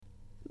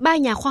3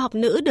 nhà khoa học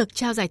nữ được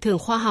trao giải thưởng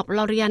khoa học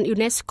L'Oreal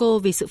UNESCO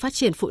vì sự phát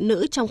triển phụ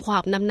nữ trong khoa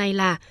học năm nay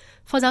là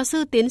Phó giáo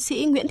sư tiến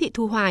sĩ Nguyễn Thị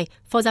Thu Hoài,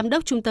 Phó Giám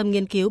đốc Trung tâm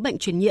Nghiên cứu Bệnh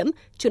truyền nhiễm,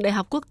 Trường Đại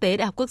học Quốc tế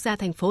Đại học Quốc gia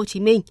Thành phố Hồ Chí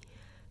Minh;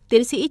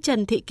 tiến sĩ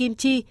Trần Thị Kim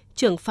Chi,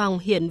 trưởng phòng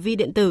Hiển vi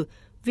điện tử,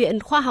 Viện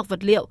Khoa học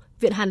Vật liệu,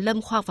 Viện Hàn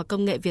lâm Khoa học và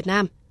Công nghệ Việt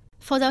Nam;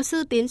 Phó giáo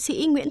sư tiến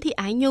sĩ Nguyễn Thị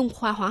Ái Nhung,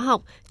 khoa Hóa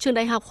học, Trường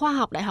Đại học Khoa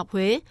học Đại học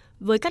Huế,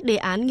 với các đề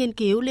án nghiên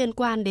cứu liên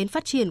quan đến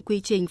phát triển quy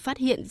trình phát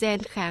hiện gen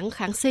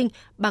kháng sinh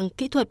bằng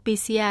kỹ thuật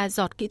PCR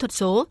giọt kỹ thuật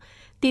số,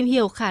 tìm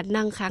hiểu khả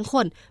năng kháng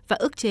khuẩn và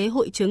ức chế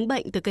hội chứng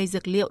bệnh từ cây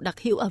dược liệu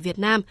đặc hữu ở Việt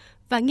Nam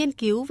và nghiên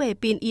cứu về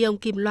pin ion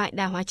kim loại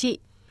đa hóa trị.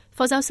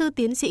 Phó giáo sư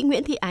tiến sĩ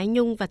Nguyễn Thị Ái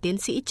Nhung và tiến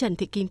sĩ Trần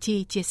Thị Kim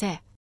Chi chia sẻ.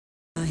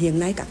 Hiện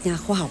nay các nhà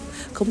khoa học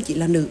không chỉ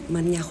là nữ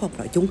mà nhà khoa học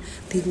nói chung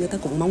thì người ta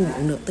cũng mong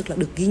muốn nữa, tức là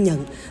được ghi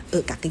nhận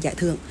ở các cái giải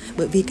thưởng,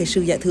 bởi vì cái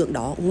sự giải thưởng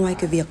đó ngoài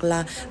cái việc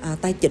là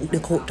tài chính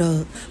được hỗ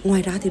trợ,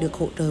 ngoài ra thì được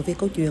hỗ trợ về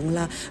câu chuyện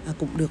là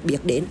cũng được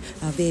biết đến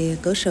về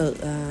cơ sở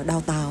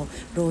đào tạo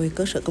rồi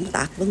cơ sở công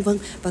tác vân vân,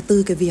 và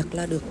từ cái việc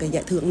là được cái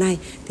giải thưởng này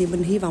thì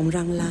mình hy vọng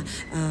rằng là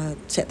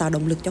sẽ tạo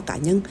động lực cho cá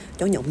nhân,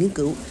 cho nhóm nghiên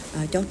cứu,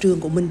 cho trường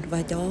của mình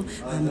và cho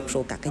một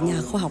số các cái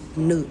nhà khoa học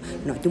nữ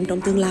nói chung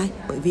trong tương lai,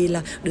 bởi vì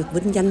là được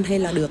vinh danh hay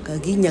là được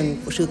ghi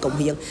nhận của sự cống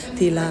hiến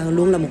thì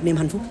luôn là một niềm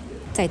hạnh phúc.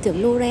 Giải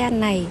thưởng L'Oreal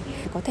này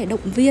có thể động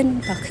viên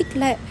và khích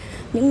lệ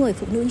những người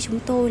phụ nữ như chúng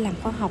tôi làm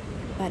khoa học,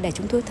 và để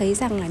chúng tôi thấy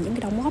rằng là những cái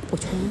đóng góp của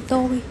chúng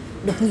tôi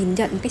được nhìn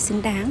nhận một cách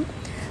xứng đáng.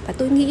 Và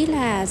tôi nghĩ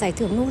là giải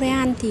thưởng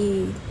L'Oreal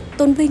thì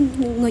tôn vinh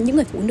những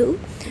người phụ nữ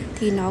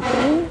thì nó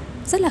cũng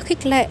rất là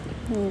khích lệ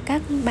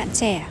các bạn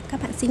trẻ,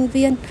 các bạn sinh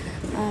viên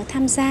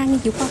tham gia nghiên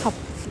cứu khoa học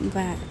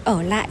và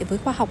ở lại với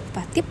khoa học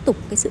và tiếp tục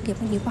cái sự nghiệp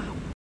nghiên cứu khoa học.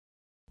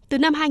 Từ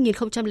năm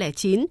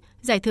 2009,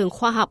 Giải thưởng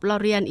khoa học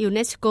L'Oreal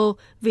UNESCO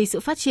vì sự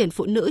phát triển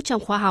phụ nữ trong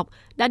khoa học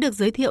đã được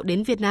giới thiệu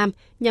đến Việt Nam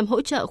nhằm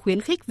hỗ trợ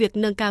khuyến khích việc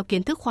nâng cao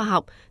kiến thức khoa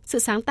học, sự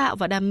sáng tạo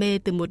và đam mê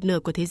từ một nửa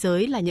của thế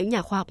giới là những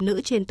nhà khoa học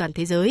nữ trên toàn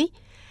thế giới.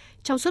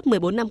 Trong suốt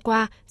 14 năm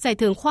qua, Giải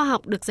thưởng khoa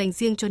học được dành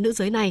riêng cho nữ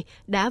giới này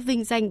đã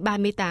vinh danh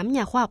 38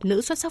 nhà khoa học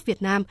nữ xuất sắc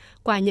Việt Nam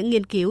qua những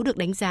nghiên cứu được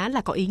đánh giá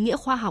là có ý nghĩa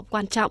khoa học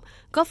quan trọng,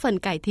 góp phần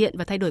cải thiện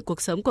và thay đổi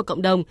cuộc sống của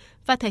cộng đồng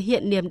và thể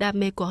hiện niềm đam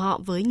mê của họ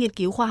với nghiên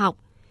cứu khoa học.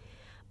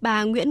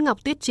 Bà Nguyễn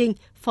Ngọc Tuyết Trinh,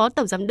 Phó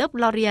Tổng Giám đốc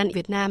L'Oreal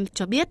Việt Nam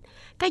cho biết,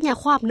 các nhà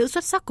khoa học nữ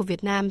xuất sắc của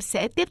Việt Nam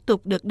sẽ tiếp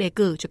tục được đề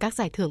cử cho các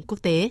giải thưởng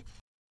quốc tế.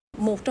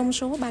 Một trong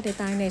số 3 đề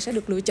tài này sẽ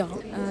được lựa chọn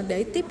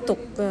để tiếp tục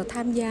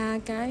tham gia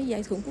cái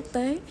giải thưởng quốc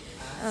tế.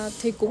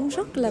 Thì cũng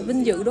rất là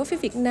vinh dự đối với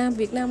Việt Nam.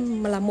 Việt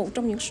Nam là một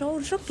trong những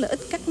số rất là ít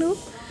các nước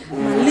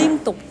mà liên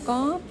tục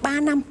có 3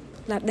 năm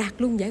là đạt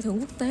luôn giải thưởng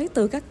quốc tế,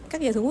 từ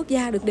các giải thưởng quốc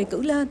gia được đề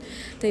cử lên.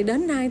 Thì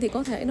đến nay thì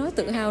có thể nói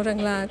tự hào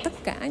rằng là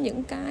tất cả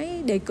những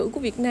cái đề cử của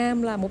Việt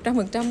Nam là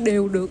 100%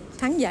 đều được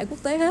thắng giải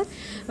quốc tế hết.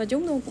 Và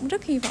chúng tôi cũng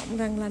rất hy vọng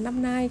rằng là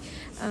năm nay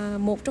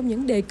một trong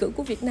những đề cử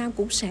của Việt Nam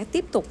cũng sẽ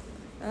tiếp tục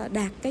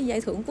đạt cái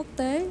giải thưởng quốc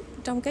tế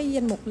trong cái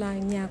danh mục là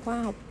nhà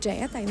khoa học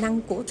trẻ tài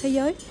năng của thế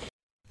giới.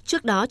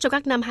 Trước đó, trong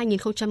các năm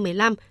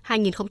 2015,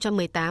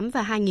 2018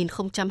 và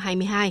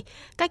 2022,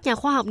 các nhà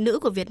khoa học nữ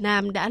của Việt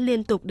Nam đã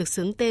liên tục được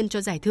xướng tên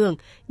cho giải thưởng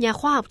Nhà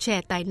khoa học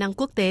trẻ tài năng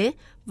quốc tế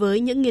với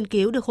những nghiên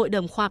cứu được Hội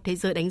đồng Khoa học Thế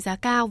giới đánh giá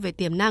cao về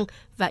tiềm năng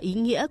và ý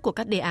nghĩa của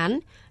các đề án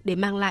để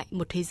mang lại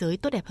một thế giới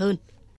tốt đẹp hơn.